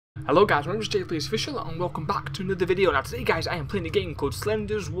Hello guys, my name is JayPlaysOfficial and welcome back to another video. Now today guys, I am playing a game called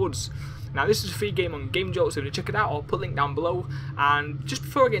Slender's Woods. Now this is a free game on Game Jolt, so if you check it out, I'll put a link down below. And just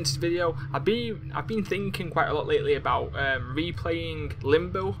before I get into the video, I've been thinking quite a lot lately about replaying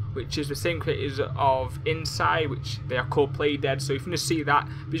Limbo, which is the same creators of Inside, which they are called Play Dead. So if you want to see that,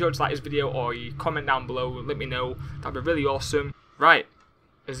 be sure to like this video or you comment down below, let me know. That'd be really awesome. Right,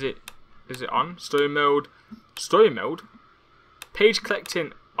 is it on? Story mode? Story mode? Page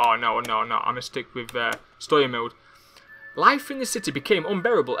collecting. Oh no, I'm gonna stick with story mode. Life in the city became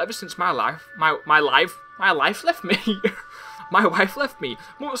unbearable ever since my life left me. My wife left me.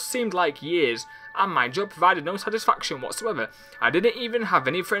 Months seemed like years, and my job provided no satisfaction whatsoever. I didn't even have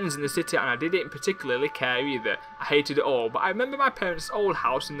any friends in the city, and I didn't particularly care either. I hated it all, but I remember my parents' old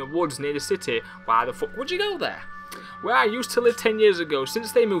house in the woods near the city. Why the fuck would you go there? Where I used to live 10 years ago.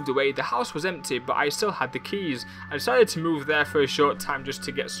 Since they moved away, the house was empty, but I still had the keys. I decided to move there for a short time just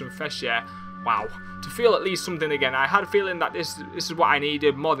to get some fresh air. Wow, to feel at least something again. I had a feeling that this is what I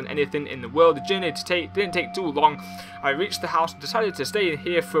needed more than anything in the world. The journey didn't take too long. I reached the house and decided to stay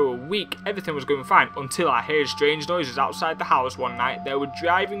here for a week. Everything was going fine until I heard strange noises outside the house one night. They were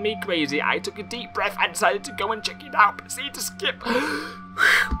driving me crazy. I took a deep breath and decided to go and check it out. Proceed to skip.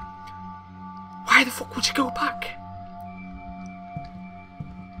 Why the fuck would you go back?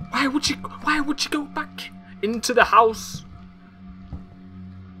 Why would you go back into the house?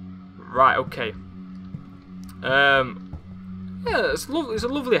 Right, okay. Yeah, it's lovely. It's a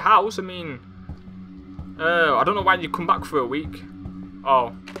lovely house. I mean, I don't know why you come back for a week.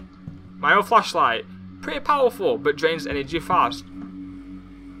 Oh, my own flashlight, pretty powerful, but drains energy fast.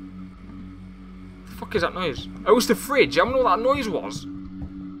 The fuck is that noise? Oh, it's the fridge. I don't know what that noise was.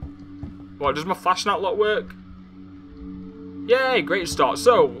 What, does my flashlight not work? Yay, great start.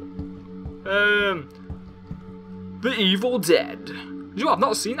 So, The Evil Dead. You know, I've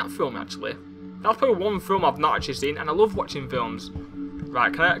not seen that film actually. That's probably one film I've not actually seen, and I love watching films.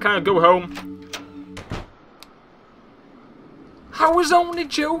 Right, can I go home? I was only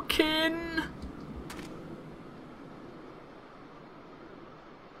joking.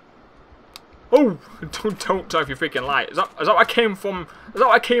 Oh, don't tell if you're freaking light. Is that what I came from? Is that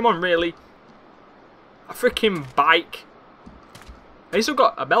what I came on really? A freaking bike. They still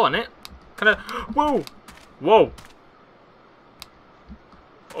got a bell on it. Can I? Whoa! Whoa!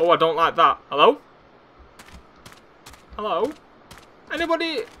 Oh, I don't like that. Hello? Hello?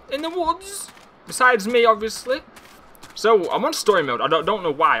 Anybody in the woods? Besides me, obviously. So, I'm on story mode. I don't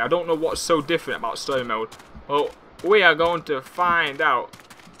know why. I don't know what's so different about story mode. Well, we are going to find out.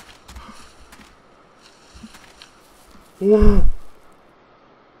 Ooh.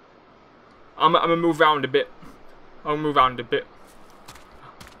 I'm gonna move around a bit. I'll move around a bit.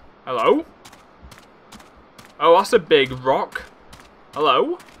 Hello? Oh, that's a big rock.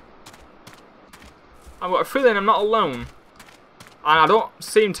 Hello? I've got a feeling I'm not alone. And I don't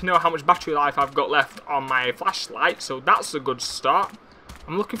seem to know how much battery life I've got left on my flashlight, so that's a good start.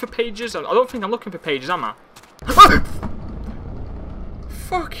 I'm looking for pages. I don't think I'm looking for pages, am I?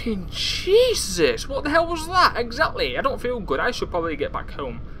 Fucking Jesus! What the hell was that? Exactly. I don't feel good. I should probably get back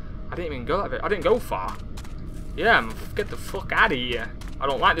home. I didn't even go that bit. I didn't go far. Yeah, get the fuck out of here. I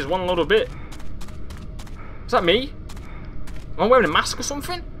don't like this one little bit. Is that me? Am I wearing a mask or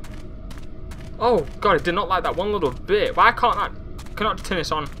something? Oh god, I did not like that one little bit. Why can't I turn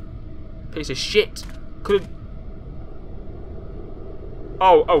this on? Piece of shit. Could.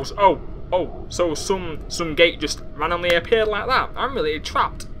 Oh, so some gate just randomly appeared like that. I'm really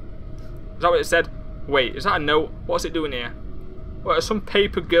trapped. Is that what it said? Wait, is that a note? What's it doing here? What, is some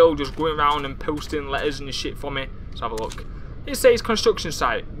paper girl just going around and posting letters and shit for me? Let's have a look. It says construction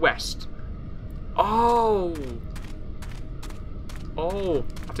site, west. Oh. Oh.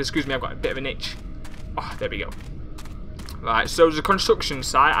 Have to excuse me, I've got a bit of an itch. Oh, there we go. Right, so there's a construction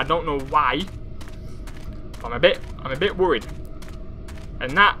site. I don't know why. I'm a bit worried.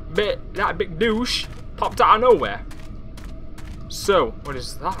 And that big douche popped out of nowhere. So, what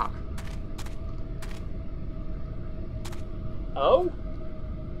is that? Oh?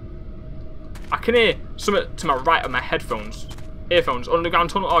 I can hear something to my right of my headphones. Earphones. Underground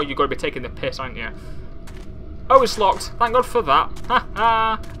tunnel. Oh, you've got to be taking the piss, aren't you? Oh, it's locked. Thank God for that. Ha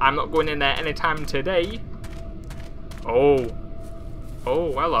ha. I'm not going in there anytime today. Oh.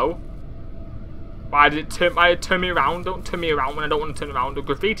 Oh, hello. Why did it turn me around? Don't turn me around when I don't want to turn around. The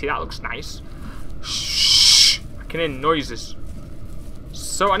graffiti, that looks nice. Shh. I can hear noises.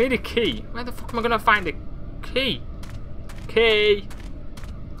 So, I need a key. Where the fuck am I going to find a key? Key.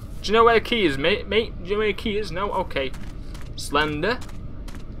 Do you know where the key is, mate? Do you know where the key is? No? Okay. Slender. Do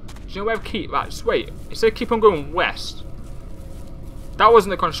you know where the key... Right, just wait. It said keep on going west. That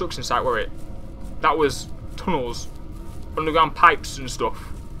wasn't the construction site, were it? That was tunnels, underground pipes and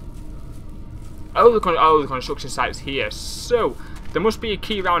stuff. Oh, the construction site's here. So, there must be a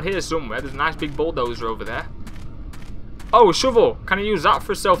key around here somewhere. There's a nice big bulldozer over there. Oh, a shovel. Can I use that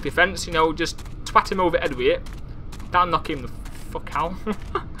for self-defense? You know, just twat him over the head with it. That'll knock him the fuck out.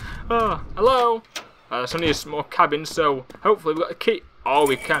 Oh, hello. It's only a small cabin, so hopefully we've got a key. Oh,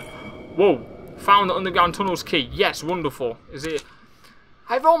 we can. Whoa. Found the underground tunnels key. Yes, wonderful. Is it?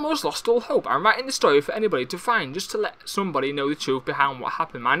 I've almost lost all hope. I'm writing the story for anybody to find, just to let somebody know the truth behind what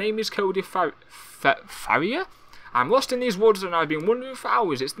happened. My name is Cody Farrier. I'm lost in these woods and I've been wandering for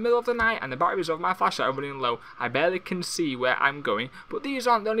hours. It's the middle of the night and the batteries of my flashlight are running low. I barely can see where I'm going, but these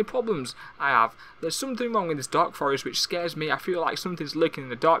aren't the only problems I have. There's something wrong in this dark forest which scares me. I feel like something's lurking in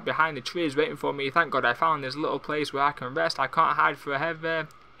the dark behind the trees waiting for me. Thank God I found this little place where I can rest. I can't hide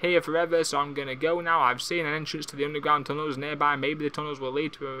here forever, so I'm gonna go now. I've seen an entrance to the underground tunnels nearby. Maybe the tunnels will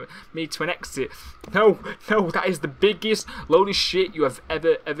lead to me to an exit. No, that is the biggest load of shit you have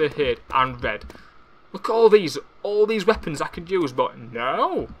ever heard and read. Look at all these weapons I could use, but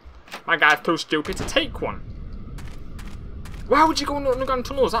no, my guy's too stupid to take one. Why would you go in the underground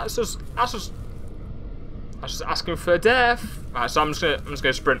tunnels? That's just asking for death. Right, so I'm just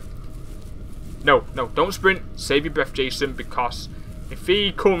gonna sprint. No, don't sprint. Save your breath, Jason, because if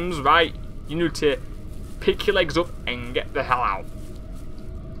he comes, right, you need to pick your legs up and get the hell out.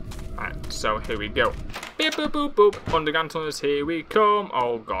 Right, so here we go. Beep, boop, boop, boop. Underground tunnels, here we come.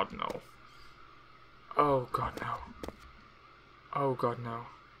 Oh God, no. Oh God, no. Oh God, no.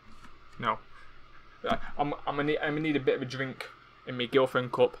 No. I'm gonna need a bit of a drink in my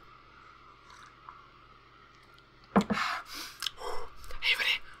girlfriend cup. Hey,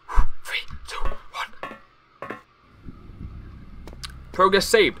 ready? 3, 2, 1. Progress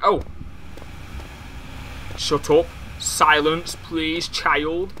saved. Oh. Shut up. Silence, please,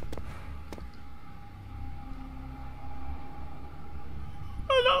 child.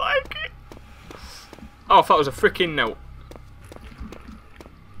 I don't like it. Oh, I thought it was a freaking note.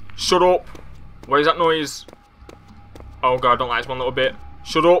 Shut up. What is that noise? Oh God, I don't like this one little bit.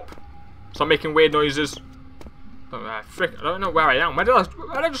 Shut up. Stop making weird noises. I don't know where I am. Where did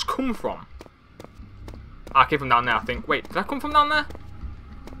I just come from? I came from down there, I think. Wait, did I come from down there?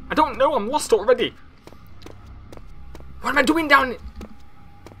 I don't know. I'm lost already. What am I doing down?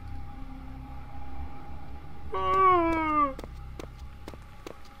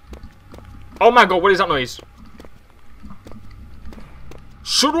 Oh my God, what is that noise?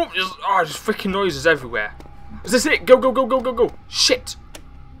 Shut up! There's freaking noises everywhere. Is this it? Go, go, go, go, go, go! Shit!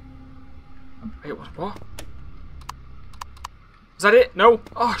 Wait, what? Is that it? No?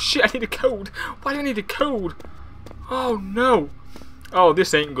 Oh shit, I need a code. Why do I need a code? Oh no. Oh,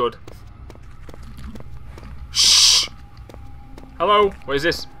 this ain't good. Shh! Hello? What is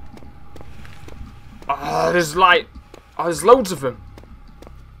this? There's like... Oh, there's loads of them.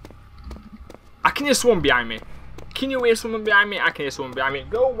 I can hear someone behind me. Can you hear someone behind me? I can hear someone behind me.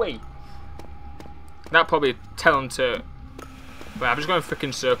 Go away. That probably tell them to... Wait, I'm just going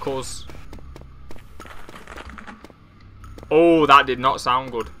freaking circles. Oh, that did not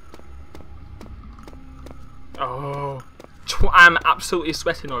sound good. Oh, I'm absolutely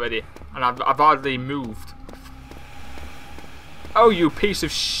sweating already, and I've hardly moved. Oh, you piece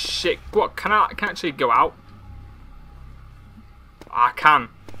of shit! What? Can I actually go out? I can.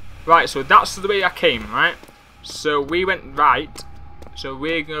 Right, so that's the way I came, right? So we went right. So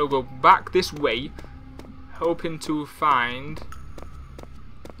we're gonna go back this way, hoping to find.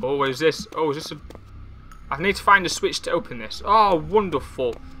 Oh, what is this? Oh, is this a? I need to find a switch to open this. Oh,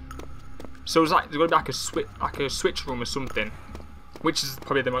 wonderful. So it's like there's gonna be like a switch room or something, which is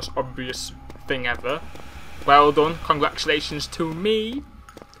probably the most obvious thing ever. Well done, congratulations to me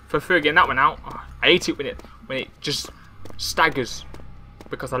for figuring that one out. Oh, I hate it when it just staggers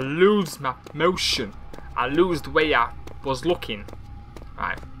because I lose my motion. I lose the way I was looking.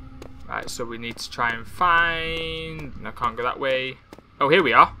 Right, so we need to try and find. I can't go that way. Oh, here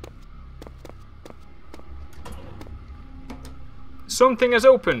we are. Something has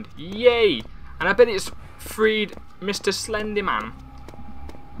opened. Yay! And I bet it's freed Mr. Slendy Man.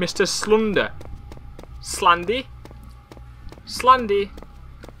 Mr. Slender. Slendy? Slender.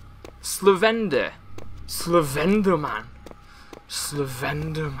 Slender Man.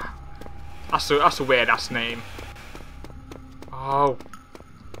 Slender Man. That's a weird ass name. Oh.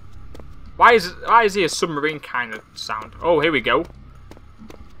 Why is he a submarine kind of sound? Oh, here we go.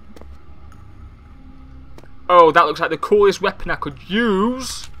 Oh, that looks like the coolest weapon I could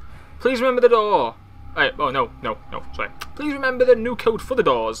use. Please remember the door. Oh, no, sorry. Please remember the new code for the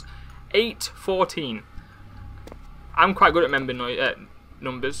doors. 814. I'm quite good at remembering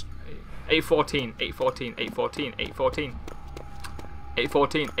numbers. 814, 814, 814, 814.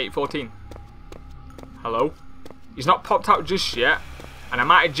 814, 814. Hello? He's not popped out just yet, and I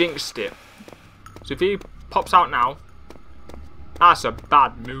might have jinxed it. So if he pops out now, that's a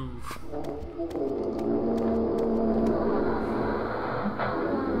bad move.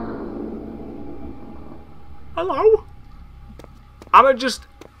 Hello? I'ma just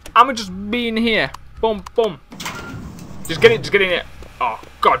be in here. Boom, boom. Just get in here. Oh,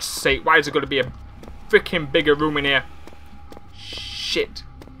 God's sake, why is there gonna be a freaking bigger room in here? Shit.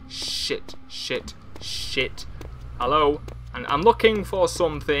 Shit. Shit. Shit. Hello? And I'm looking for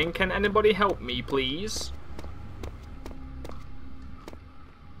something. Can anybody help me, please?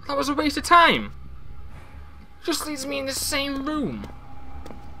 That was a waste of time. Just leaves me in the same room.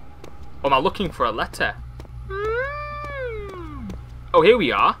 Or am I looking for a letter? Oh, here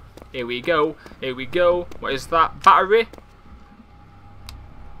we are. Here we go. Here we go. What is that? Battery?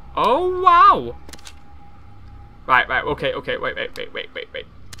 Oh, wow. Right, okay, wait.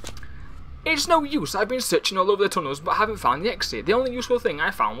 It's no use. I've been searching all over the tunnels but haven't found the exit. The only useful thing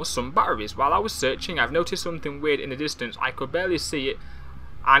I found was some batteries. While I was searching, I've noticed something weird in the distance. I could barely see it,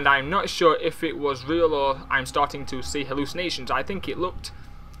 and I'm not sure if it was real or I'm starting to see hallucinations. I think it looked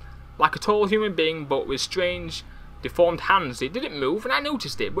like a tall human being but with strange deformed hands. It didn't move and I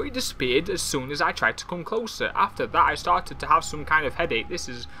noticed it, but it disappeared as soon as I tried to come closer. After that I started to have some kind of headache. This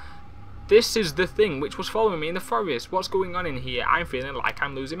is the thing which was following me in the forest. What's going on in here? I'm feeling like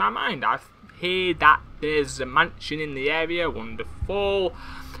I'm losing my mind. I hear that there's a mansion in the area. Wonderful.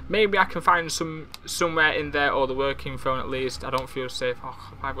 Maybe I can find somewhere in there, or the working phone at least. I don't feel safe.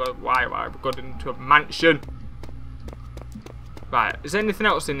 Oh, why have I got into a mansion? Right, is there anything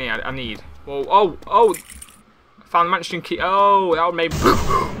else in here I need? Whoa, oh! Found the mansion key. Oh, that would maybe.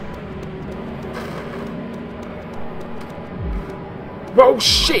 Whoa,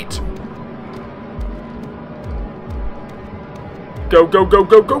 shit! Go!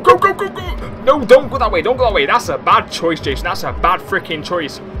 No, don't go that way. Don't go that way. That's a bad choice, Jason. That's a bad freaking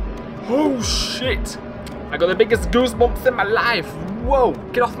choice. Oh shit! I got the biggest goosebumps in my life. Whoa!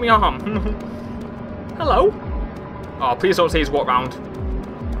 Get off my arm. Hello? Oh, please don't say he's walked round.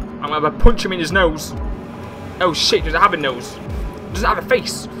 I'm gonna punch him in his nose. Oh shit! Does it have a nose? Does it have a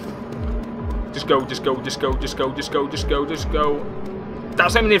face? Just go. That's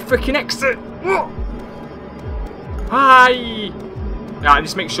only the freaking exit. Hi. Yeah, I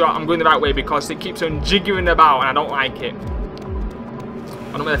just make sure I'm going the right way because it keeps on jiggering about and I don't like it.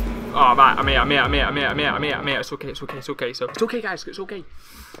 Oh, right, I'm here. It's okay. So, it's okay, guys. It's okay.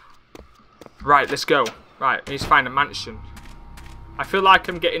 Right, let's go. Right, I need to find a mansion. I feel like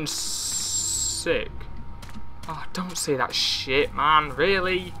I'm getting sick. Oh, don't say that shit, man.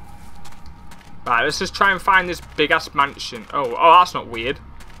 Really? Right, let's just try and find this big-ass mansion. Oh, that's not weird.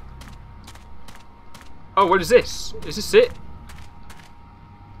 Oh, what is this? Is this it?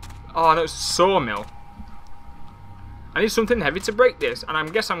 Oh, no, it's a sawmill. I need something heavy to break this, and I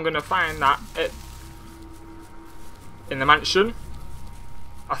guess I'm going to find that in the mansion.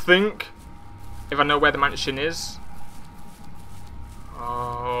 I think. If I know where the mansion is.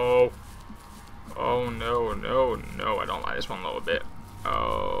 Oh. Oh, no. I don't like this one a little bit.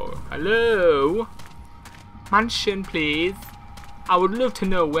 Oh. Hello? Mansion, please. I would love to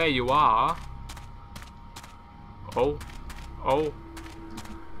know where you are. Oh.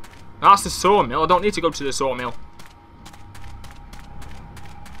 That's the sawmill. I don't need to go to the sawmill.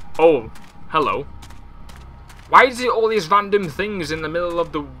 Oh, hello. Why is it all these random things in the middle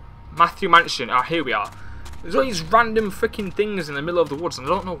of the Matthew mansion? Ah, here we are. There's all these random freaking things in the middle of the woods and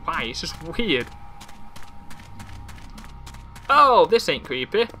I don't know why. It's just weird. Oh, this ain't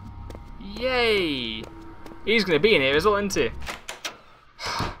creepy. Yay. He's going to be in here as well, isn't he?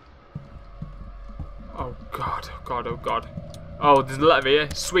 Oh, God. Oh, there's a letter here.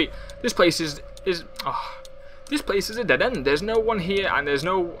 Sweet. This place is this place is a dead end. There's no one here and there's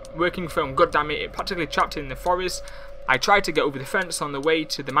no working phone. God damn it! It practically trapped in the forest. I tried to get over the fence on the way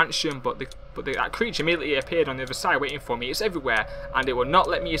to the mansion, but that creature immediately appeared on the other side waiting for me. It's everywhere and it will not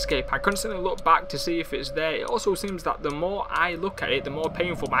let me escape. I constantly look back to see if it's there. It also seems that the more I look at it, the more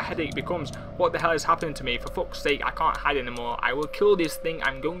painful my headache becomes. What the hell is happening to me? For fuck's sake, I can't hide anymore. I will kill this thing.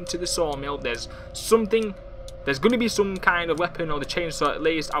 I'm going to the sawmill. There's going to be some kind of weapon or the chainsaw at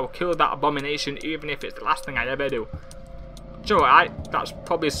least. I will kill that abomination even if it's the last thing I ever do. Do you know what? That's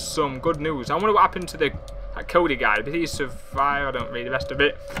probably some good news. I wonder what happened to that Cody guy. Did he survive? I don't read the rest of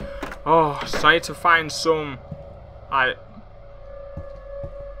it. Oh, so I need to find some...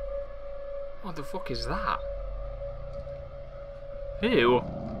 What the fuck is that? Ew.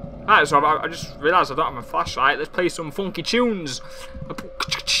 Alright, so I just realised I don't have my flashlight. Let's play some funky tunes.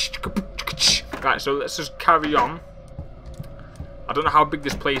 Right, so let's just carry on. I don't know how big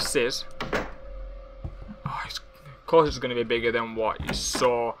this place is. Oh, of course it's going to be bigger than what you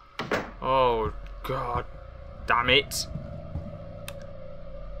saw. Oh, God. Damn it.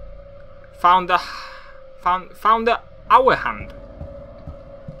 Found the hour hand.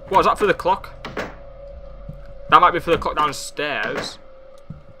 What, is that for the clock? That might be for the clock downstairs.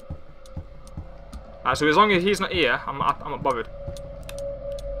 Alright, so as long as he's not here, I'm not bothered.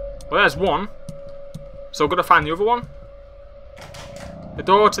 Well, there's one. So I've got to find the other one. The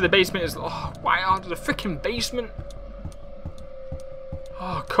door to the basement is... Oh, why out of the freaking basement?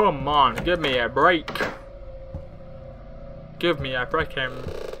 Oh, come on. Give me a break. Give me a break.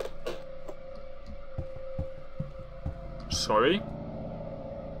 Sorry.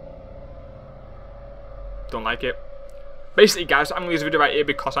 Don't like it. Basically, guys, I'm going to leave this video right here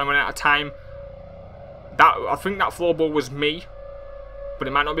because I'm running out of time. I think that floorboard was me. But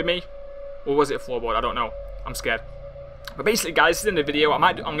it might not be me. Or was it a floorboard? I don't know. I'm scared. But basically, guys, this is the end of the video. I'm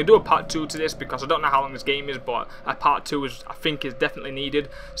going to do a part 2 to this because I don't know how long this game is, but a part 2 I think is definitely needed.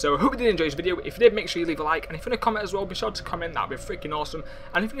 So I hope you did enjoy this video. If you did, make sure you leave a like. And if you want to comment as well, be sure to comment. That would be freaking awesome.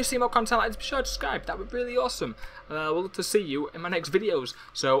 And if you want to see more content like this, be sure to subscribe. That would be really awesome. We'll love to see you in my next videos.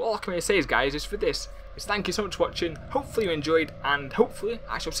 So all I can really say is, guys, is for this. Is thank you so much for watching. Hopefully you enjoyed. And hopefully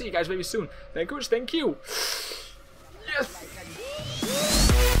I shall see you guys very soon. Thank you much. Thank you. Yes.